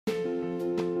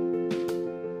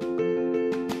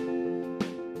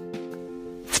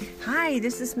Hi,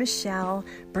 this is Michelle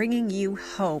bringing you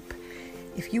hope.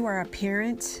 If you are a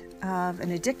parent of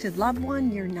an addicted loved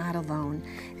one, you're not alone.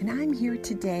 And I'm here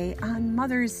today on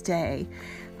Mother's Day.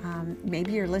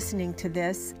 Maybe you're listening to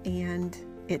this and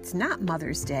it's not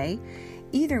Mother's Day.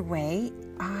 Either way,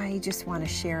 I just want to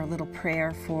share a little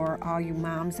prayer for all you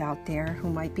moms out there who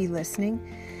might be listening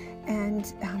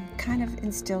and kind of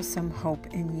instill some hope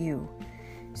in you.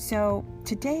 So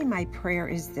today my prayer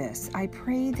is this. I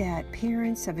pray that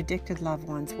parents of addicted loved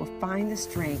ones will find the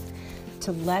strength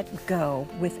to let go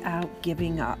without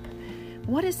giving up.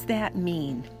 What does that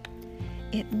mean?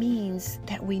 It means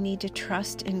that we need to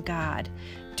trust in God,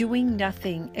 doing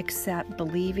nothing except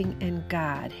believing in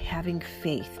God, having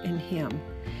faith in Him.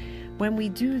 When we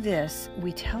do this,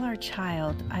 we tell our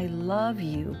child, I love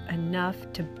you enough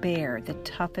to bear the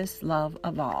toughest love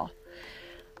of all.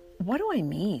 What do I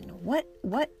mean?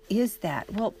 What is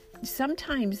that? Well,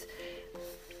 sometimes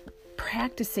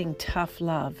practicing tough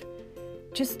love,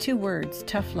 just 2 words,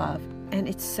 tough love, and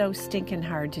it's so stinking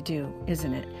hard to do,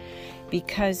 isn't it?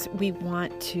 Because we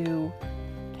want to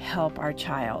help our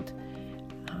child,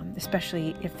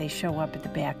 especially if they show up at the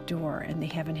back door and they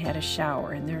haven't had a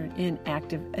shower and they're in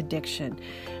active addiction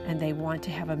and they want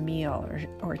to have a meal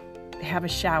or have a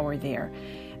shower there.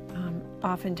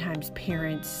 Oftentimes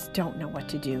parents don't know what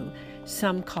to do.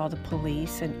 Some call the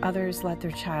police and others let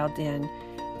their child in,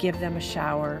 give them a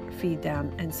shower, feed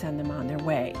them, and send them on their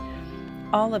way.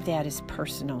 All of that is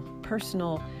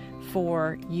personal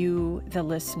for you, the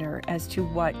listener, as to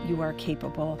what you are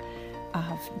capable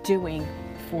of doing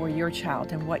for your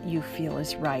child and what you feel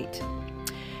is right.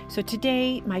 So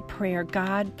today, my prayer,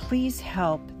 God, please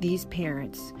help these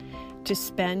parents to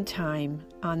spend time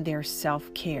on their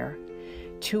self-care,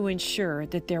 to ensure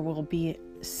that there will be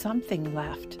something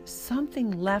left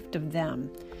of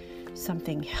them,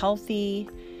 something healthy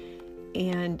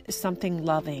and something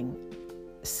loving,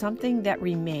 something that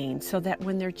remains, so that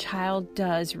when their child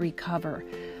does recover,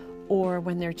 or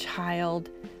when their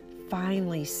child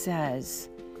finally says,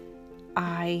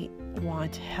 I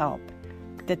want help,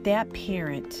 that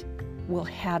parent will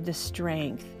have the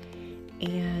strength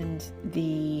and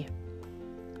the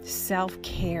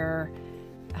self-care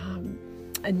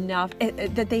enough,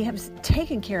 that they have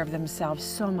taken care of themselves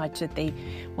so much that they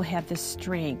will have the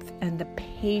strength and the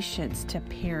patience to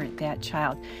parent that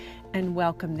child and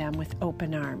welcome them with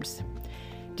open arms.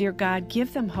 Dear God,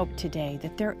 give them hope today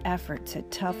that their efforts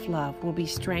at tough love will be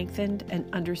strengthened and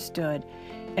understood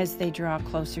as they draw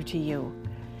closer to you.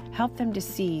 Help them to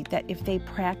see that if they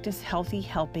practice healthy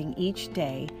helping each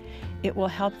day, it will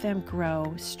help them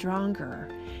grow stronger,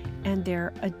 and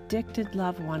their addicted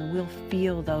loved one will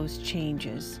feel those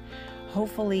changes.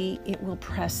 Hopefully, it will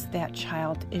press that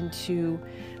child into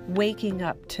waking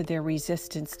up to their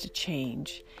resistance to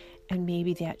change. And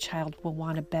maybe that child will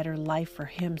want a better life for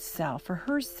himself or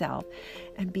herself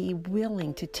and be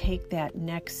willing to take that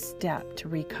next step to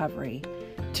recovery,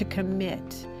 to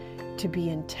commit, to be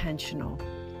intentional.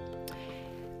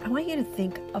 I want you to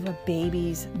think of a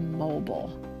baby's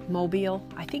mobile.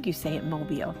 I think you say it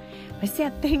mobile. It's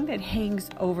that thing that hangs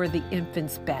over the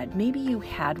infant's bed. Maybe you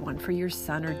had one for your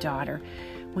son or daughter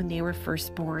when they were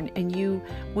first born, and you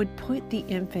would put the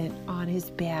infant on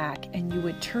his back and you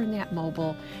would turn that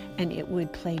mobile and it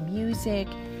would play music,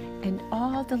 and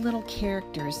all the little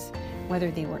characters, whether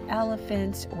they were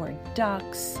elephants or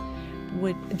ducks,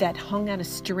 that hung on a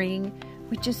string,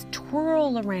 would just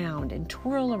twirl around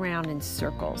in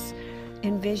circles.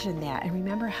 Envision that, and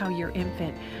remember how your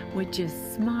infant would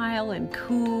just smile and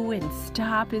coo and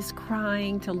stop his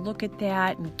crying to look at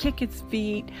that and kick its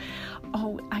feet.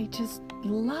 Oh, I just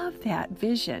love that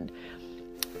vision.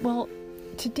 Well,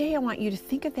 today I want you to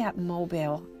think of that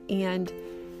mobile and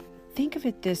think of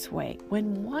it this way.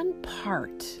 When one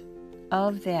part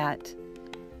of that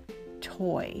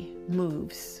toy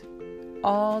moves,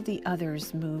 all the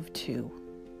others move too.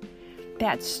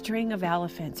 That string of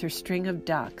elephants or string of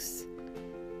ducks,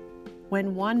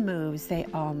 when one moves, they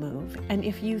all move. And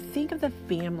if you think of the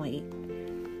family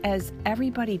as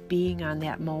everybody being on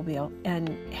that mobile and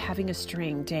having a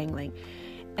string dangling,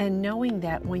 and knowing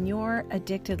that when your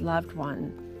addicted loved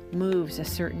one moves a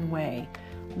certain way,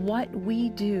 what we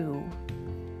do,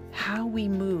 how we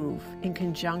move in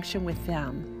conjunction with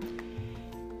them,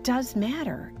 does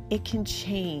matter. It can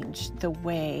change the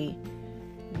way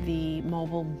the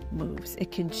mobile moves.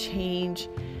 It can change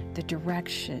the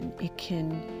direction. It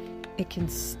can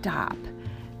stop.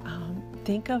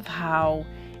 Think of how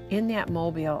in that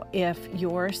mobile, if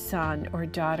your son or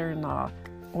daughter-in-law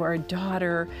or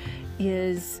daughter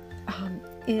is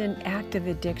in active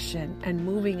addiction and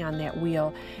moving on that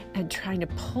wheel and trying to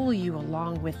pull you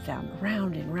along with them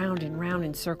round and round and round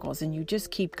in circles, and you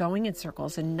just keep going in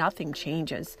circles and nothing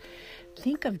changes,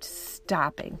 think of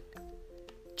stopping.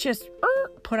 Just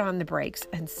put on the brakes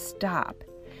and stop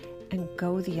and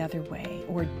go the other way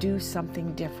or do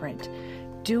something different.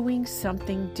 Doing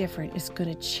something different is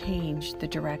going to change the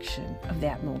direction of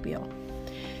that mobile.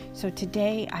 So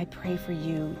today I pray for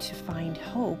you to find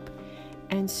hope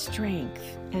and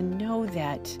strength and know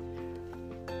that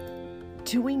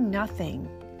doing nothing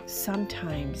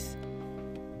sometimes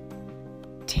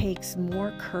takes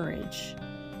more courage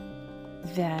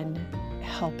than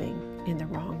helping in the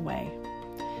wrong way.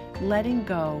 Letting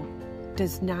go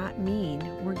does not mean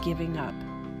we're giving up.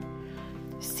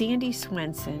 Sandy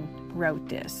Swenson wrote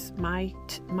this, My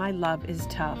love is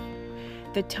tough.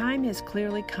 The time has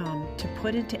clearly come to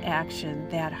put into action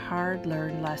that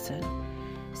hard-learned lesson.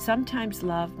 Sometimes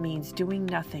love means doing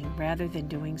nothing rather than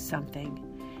doing something,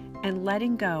 and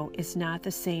letting go is not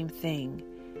the same thing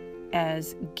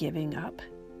as giving up.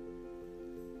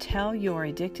 Tell your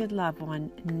addicted loved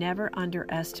one, never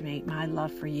underestimate my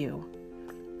love for you.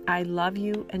 I love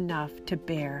you enough to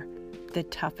bear the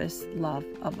toughest love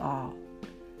of all.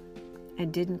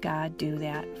 And didn't God do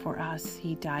that for us?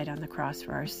 He died on the cross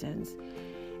for our sins,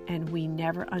 and we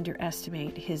never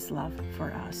underestimate His love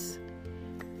for us.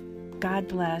 God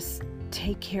bless.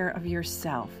 Take care of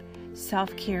yourself.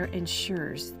 Self-care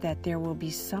ensures that there will be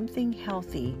something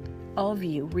healthy of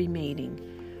you remaining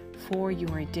for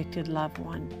your addicted loved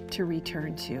one to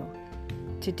return to.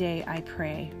 Today I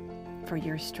pray for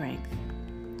your strength.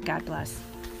 God bless.